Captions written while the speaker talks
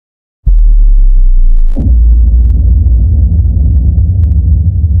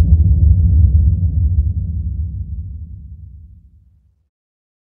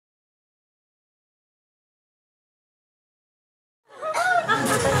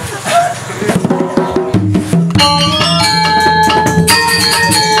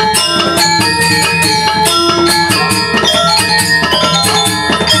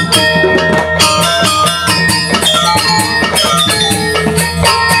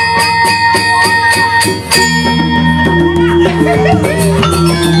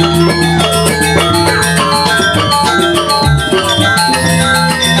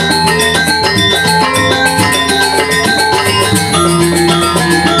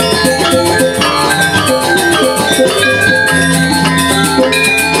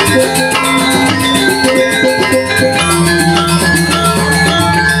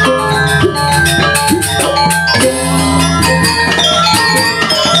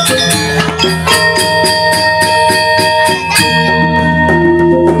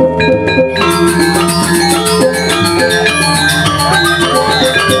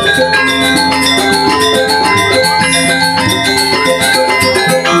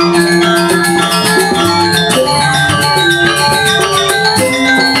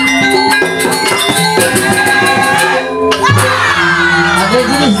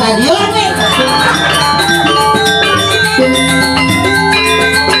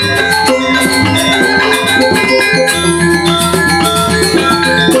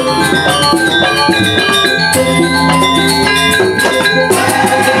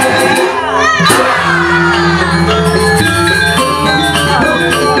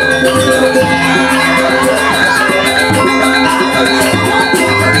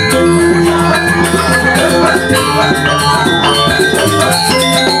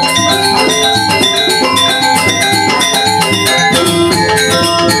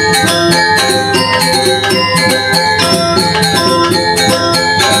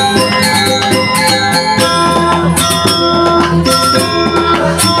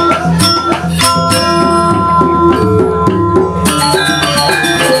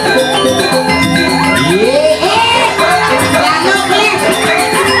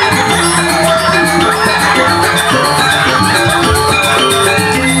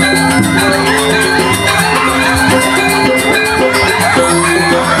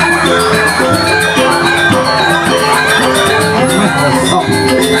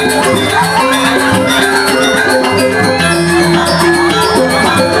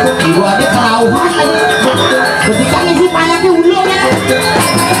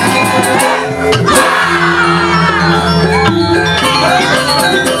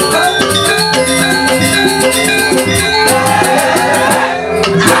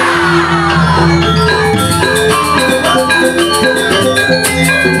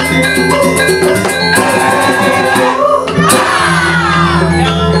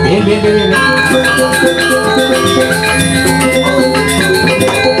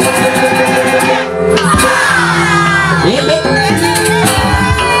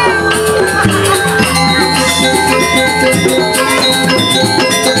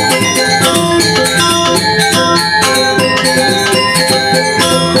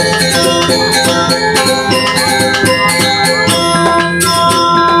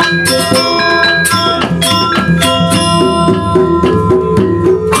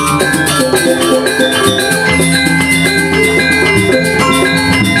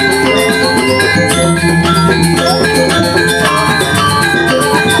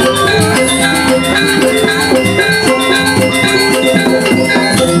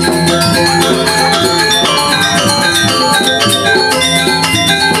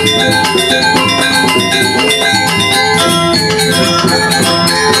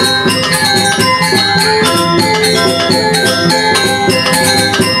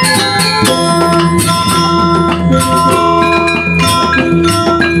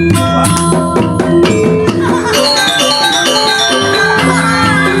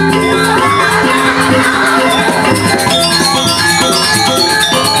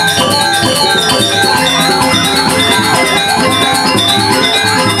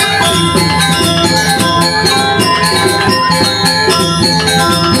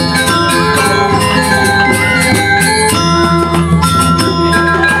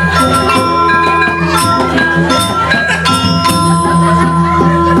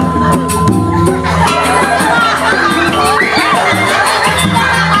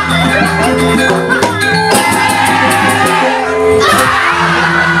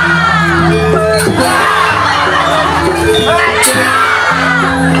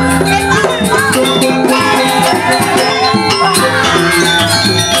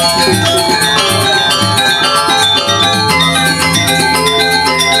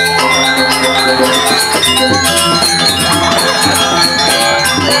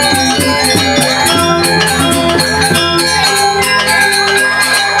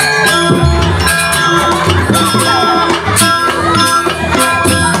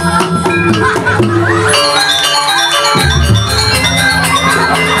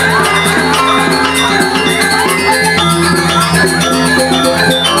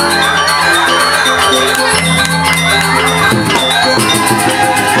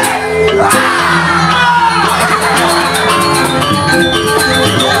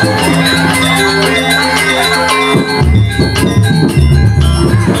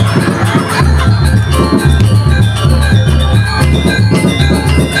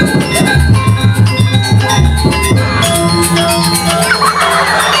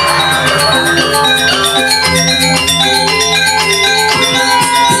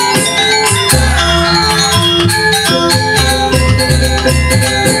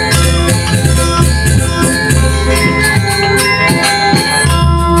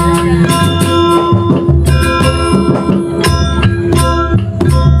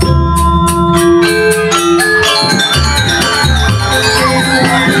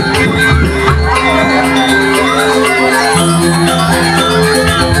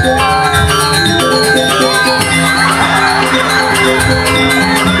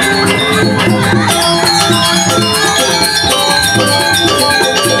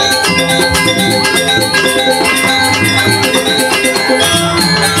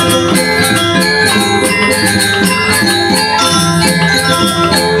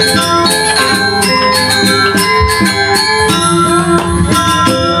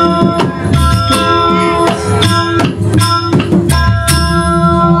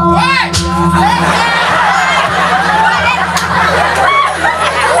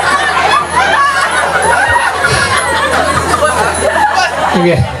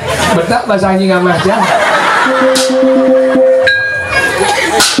Oke, betak bahasa anjing sama aja.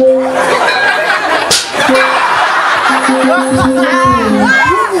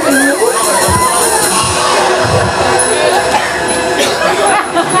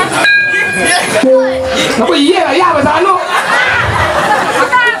 Apa iya lah ya bahasa anu?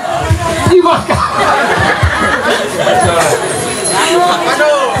 Bakas.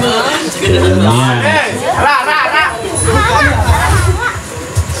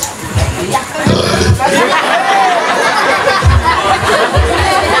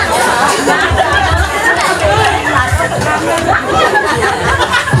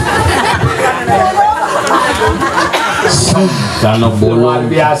 Kalau luar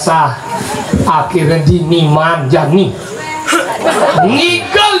biasa, akhirnya diniman jani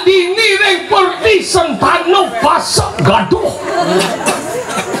ngigal dini reng perdi sentano pasak gaduh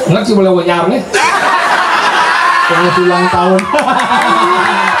nggak sih boleh wanyar nih pengen ulang tahun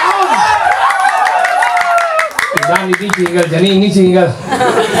dan ini tinggal jadi ini tinggal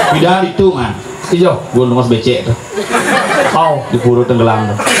tidak itu mah iyo gue nunggu becek tuh di pura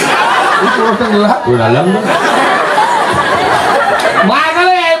tenggelam tuh di pura tenggelam di dalam tuh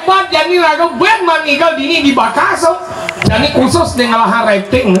makanya hebat jadi lagu band mengigal dini di Bakas jadi khusus dengan lahan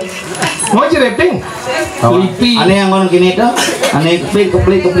rating mau aja rating lipi aneh yang ngomong gini tuh aneh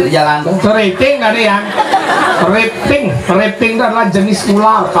keplik jalan tuh rating ada yang rating itu adalah jenis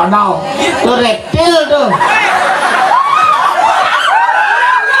ular kadal tuh reptil tuh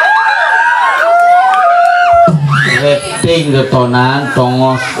reptil getonan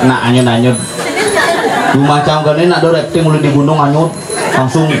tongos nak anyut rumah macam kan nak ada reptil mulai di gunung anyut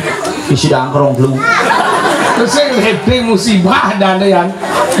langsung isi dangkrong belum terus yang reptil musibah dan yang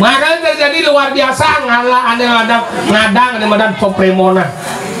makanya terjadi luar biasa ada ngadang Popremona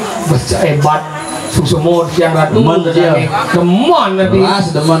hebat susumur yang ratu demon nanti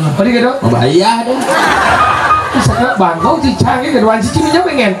demon tadi gitu bahaya deh bisa bangkau cicang gitu doan cici minyak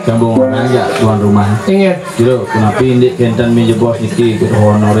pengen gabung aja tuan rumah ingin gitu kenapa indik kenten minyak bos niki gitu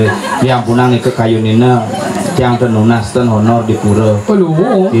honore yang punang ke kayu nina yang tenunas ten honor di pura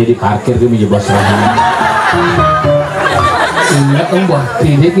dia di parkir ke minyak bos ingat buat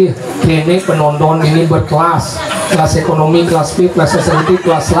ini kini penonton ini berkelas kelas ekonomi, kelas VIP, kelas eksekutif,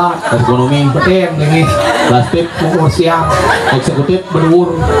 kelas lat ekonomi betem ini kelas VIP ukur siang eksekutif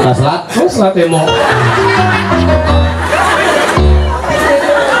berur kelas lat emo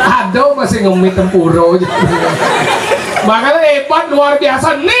ada masih ngemit tempuro makanya hebat luar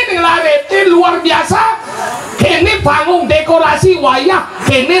biasa nih dengan luar biasa kini panggung dekorasi wayah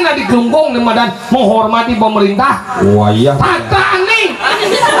kini na digelunggung dan menghormati pemerintah wayah tata nih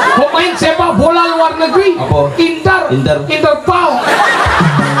pemain sepak bola luar negeri Interpol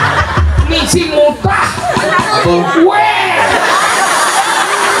misi mutah weh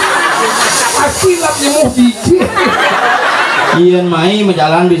asilap nih mau biji Ian Mai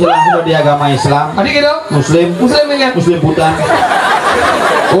menjalan bisa langsung di agama Islam tadi gitu Muslim ingat Muslim Butan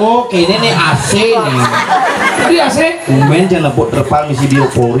oh ini nih AC nih tadi AC umen jangan lepot terpal misi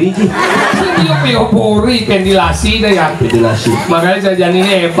biopori sih biopori ventilasi deh ya ventilasi makanya jajan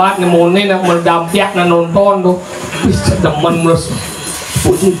ini hebat nemunin yang merdampiak nonton tuh bisa demen terus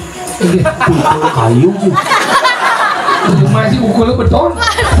putih kayu sih masih ukur beton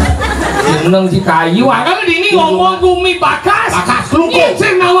seneng si kayu kan ini ngomong gumi Bakas iya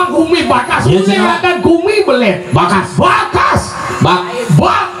saya nawang gumi Bakas dan gumi belet Bakas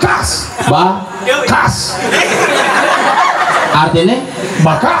artinya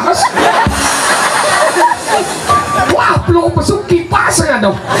Bakas wah belum pesuk kipas nggak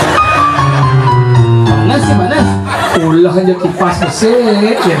dong panas ulah aja kipas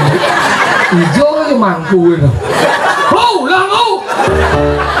mesin hijau aja mangku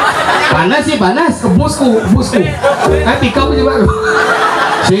panas kebusku nanti kamu juga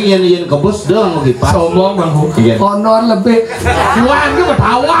sing yang kebus doang mau kipas sombong bangku honor lebih kuan itu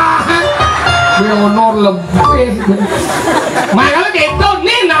bertawa honor lebih makanya gitu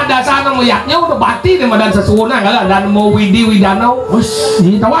nih nada sana melihatnya udah bati di badan sesuna dan mau Widano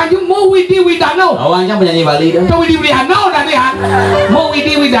tahu aja mau Widano awalnya penyanyi Bali tahu Widano tadi mau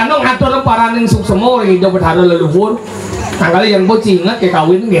Widano ngatur paraning suksemo hidup berharga leluhur kali yang bocil ingat kayak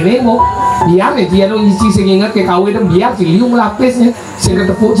kawin gini mau biar nih dia dong isi sing ingat kayak kawin biar si liung lapisnya sing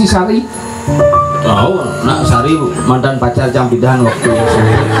ketepuk si Sari tahu nak Sari mantan pacar Campidan waktu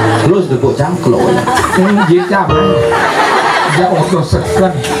terus depuk cangklo jika dia auto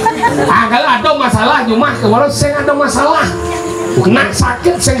sekan kalau ada masalah cuma kalau sing ada masalah kena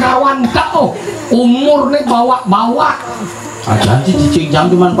sakit sing kawan tau umur nih bawa Aja sih cicing jam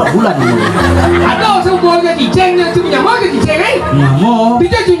cuma 4 bulan ini. Ada sebuah ke cicing yang cuma nyamuk ke cicing eh? Nyamuk.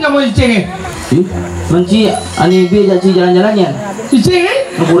 Tidak cuma nyamuk cicing eh? Menci, ani biar jadi jalan-jalannya. Cicing eh?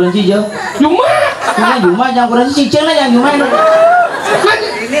 Ukuran cijau. Cuma. Cuma jangan ukuran cicing lah jangan cuma itu.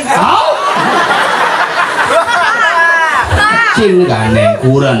 Tahu? Cicing gandeng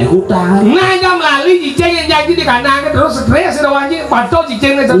ukuran ikutan. Nah jam lali cicing yang jadi di kanan terus stres sudah wajib pantau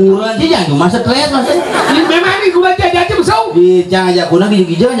cicingnya. Ukuran cicing cuma stres maksudnya. Memang ini ukuran jadi besar. Jangan aja kurang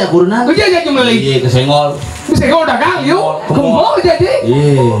gigi-gigi aja kurang. Kerja aja cuma lagi. Iya kesengol. Kesengol dagang yuk. Kemol jadi.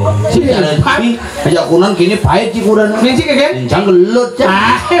 Iya. Sih ada tapi aja kurang kini pahit sih kurang. Minci kan? Jangan gelut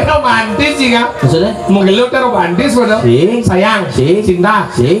cah. Romantis sih kan? Maksudnya? Menggelut romantis betul. Sayang. Cinta.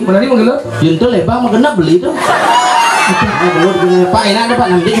 Mana nih menggelut? Junto lebar mau kena beli tuh. Gelut Pak enak ada Pak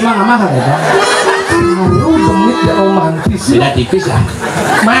nanti cuma nggak mahal ya Pak. Haru demit ya romantis. Beda tipis lah.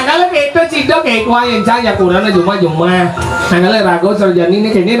 Makanya kita cinta kayak kuah yang caya kurang aja cuma. Makanya rago sarjani ini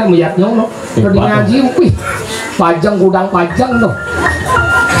kayaknya udah melihatnya loh. Udah ngaji, wih, pajang gudang pajang loh.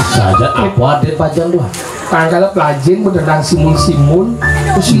 Saja apa ada pajang tuh? Kalau pelajin berenang simul-simul,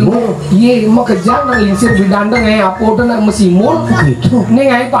 simul, iya mau kejar nang linsir bidandang apa udah nang mesimul, nih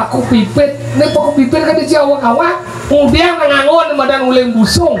ngai paku pipet, nih paku pipet kan di Jawa kemudian ngangon madan uleng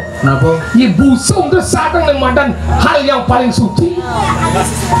busung, kenapa? Iya busung terus sadang madan hal yang paling suci.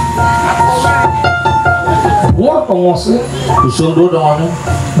 Bor pengosnya, busung dulu dong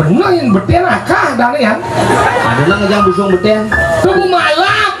bener yang beten akah dan ya, ada nang ngejang busung beten, tunggu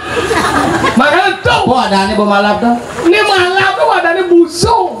malam. Makanya tuh, kok ada nih pemalap tuh? Ini malam tuh ada nih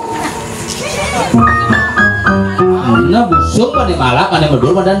busung. Nah busung pada malap, ane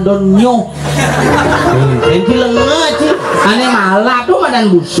medur madan donyo. Enti lengah sih, ane malap tuh madan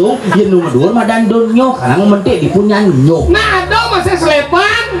busung, jenuh medur madan donyo. Karena mentik dipunya nyo. Nah ada masih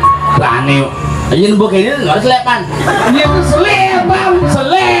selepan. Ane, aja nembok ini nggak selepan. Iya tuh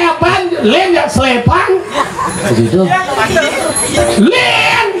selepan, lem ya selepan. Begitu.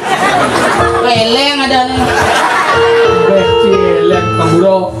 Lem. Leleng ada nih. Celeng,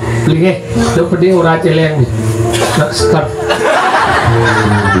 kamburo, beli udah pedih ora celeng nih. Start.